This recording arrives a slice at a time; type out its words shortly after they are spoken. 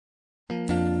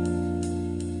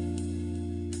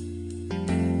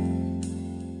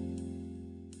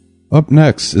Up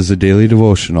next is a daily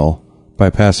devotional by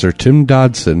Pastor Tim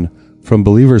Dodson from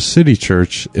Believers City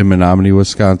Church in Menominee,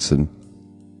 Wisconsin.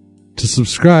 To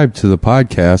subscribe to the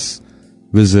podcast,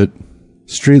 visit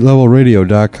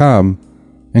streetlevelradio.com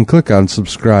and click on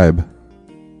subscribe.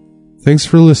 Thanks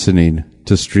for listening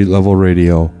to Street Level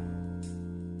Radio.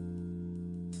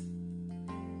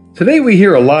 Today we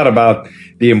hear a lot about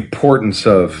the importance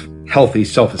of healthy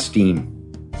self-esteem.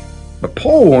 But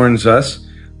Paul warns us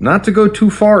not to go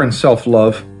too far in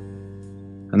self-love.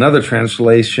 Another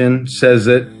translation says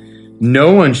that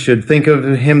no one should think of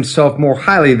himself more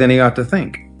highly than he ought to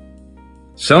think.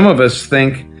 Some of us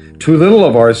think too little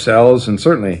of ourselves, and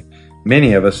certainly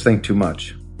many of us think too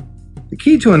much. The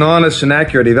key to an honest and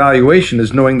accurate evaluation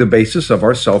is knowing the basis of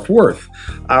our self-worth,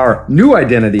 our new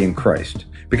identity in Christ.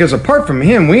 Because apart from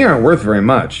Him, we aren't worth very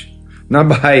much. Not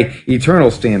by eternal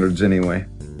standards, anyway.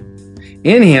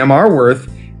 In Him, our worth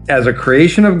as a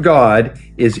creation of God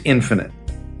is infinite.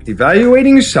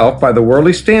 Evaluating yourself by the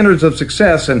worldly standards of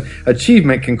success and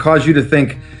achievement can cause you to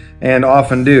think, and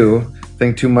often do,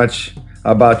 think too much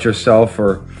about yourself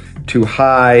or too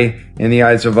high in the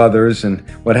eyes of others. And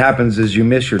what happens is you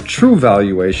miss your true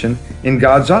valuation in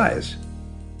God's eyes.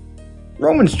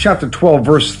 Romans chapter 12,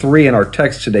 verse 3 in our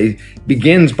text today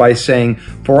begins by saying,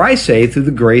 "For I say through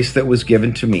the grace that was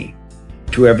given to me,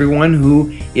 to everyone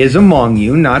who is among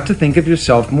you, not to think of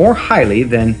yourself more highly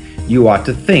than you ought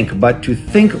to think, but to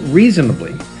think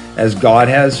reasonably, as God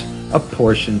has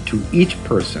apportioned to each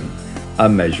person a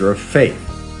measure of faith."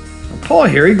 And Paul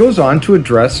here, he goes on to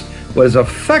address what is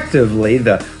effectively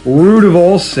the root of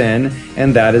all sin,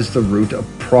 and that is the root of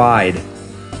pride.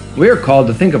 We are called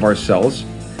to think of ourselves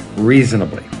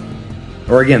reasonably.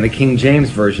 Or again, the King James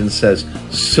Version says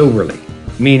soberly,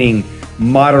 meaning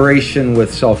moderation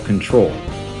with self-control.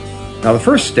 Now, the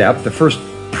first step, the first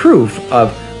proof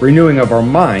of renewing of our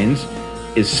minds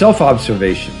is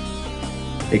self-observation.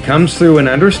 It comes through an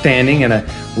understanding and a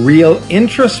real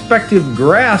introspective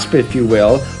grasp, if you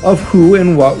will, of who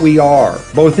and what we are,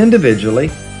 both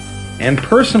individually and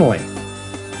personally.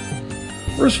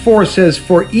 Verse 4 says,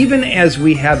 "For even as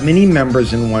we have many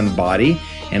members in one body,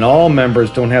 and all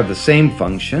members don't have the same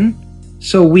function,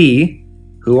 so we,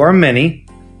 who are many,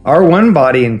 are one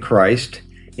body in Christ,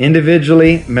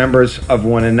 individually members of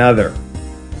one another."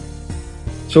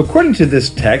 So according to this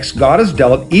text, God has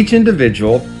dealt each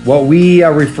individual what we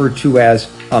refer to as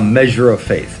a measure of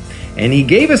faith. And He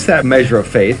gave us that measure of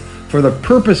faith for the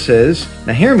purposes,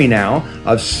 now hear me now,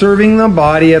 of serving the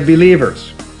body of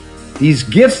believers. These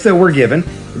gifts that we're given,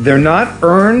 they're not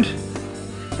earned,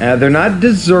 they're not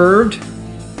deserved,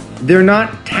 they're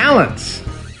not talents.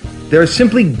 They're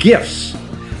simply gifts,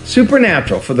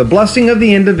 supernatural, for the blessing of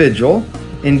the individual,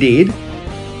 indeed,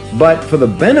 but for the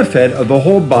benefit of the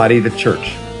whole body, the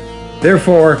church.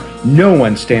 Therefore, no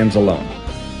one stands alone.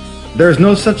 There's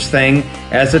no such thing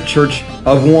as a church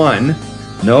of one,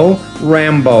 no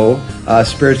Rambo,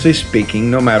 spiritually speaking,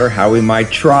 no matter how we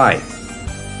might try.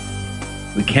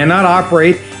 We cannot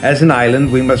operate as an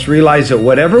island. We must realize that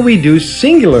whatever we do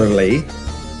singularly,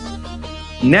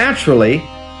 naturally,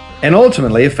 and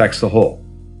ultimately affects the whole.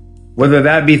 Whether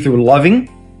that be through loving,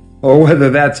 or whether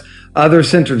that's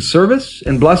other-centered service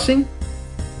and blessing,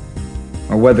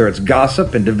 or whether it's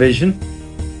gossip and division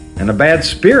and a bad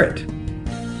spirit.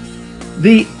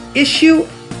 The issue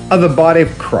of the body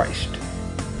of Christ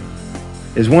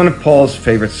is one of Paul's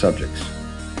favorite subjects.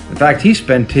 In fact, he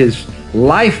spent his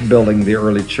life building the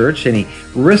early church, and he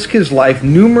risked his life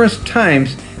numerous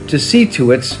times to see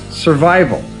to its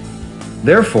survival.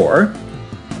 Therefore,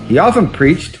 he often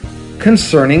preached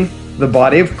concerning the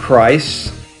body of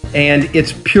Christ and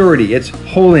its purity, its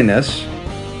holiness,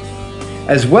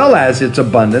 as well as its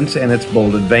abundance and its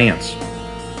bold advance.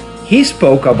 He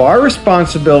spoke of our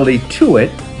responsibility to it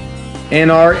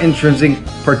and our intrinsic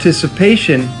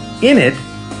participation in it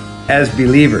as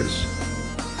believers.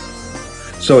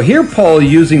 So here Paul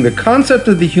using the concept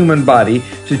of the human body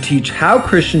to teach how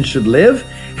Christians should live,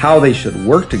 how they should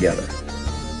work together.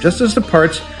 Just as the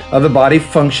parts of the body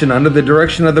function under the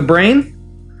direction of the brain,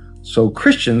 so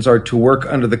Christians are to work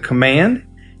under the command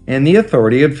and the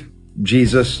authority of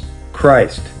Jesus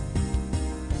Christ.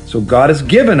 So God has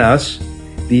given us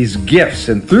these gifts,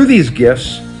 and through these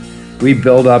gifts, we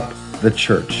build up the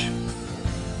church.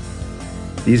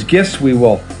 These gifts we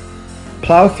will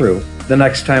plow through the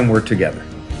next time we're together.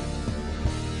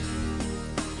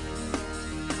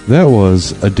 That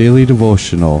was a daily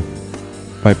devotional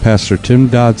by Pastor Tim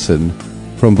Dodson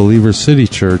from Believers City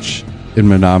Church in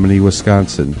Menominee,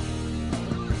 Wisconsin.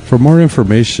 For more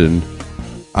information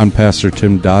on Pastor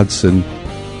Tim Dodson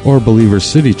or Believers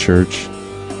City Church,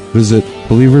 visit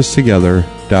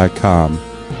believerstogether.com.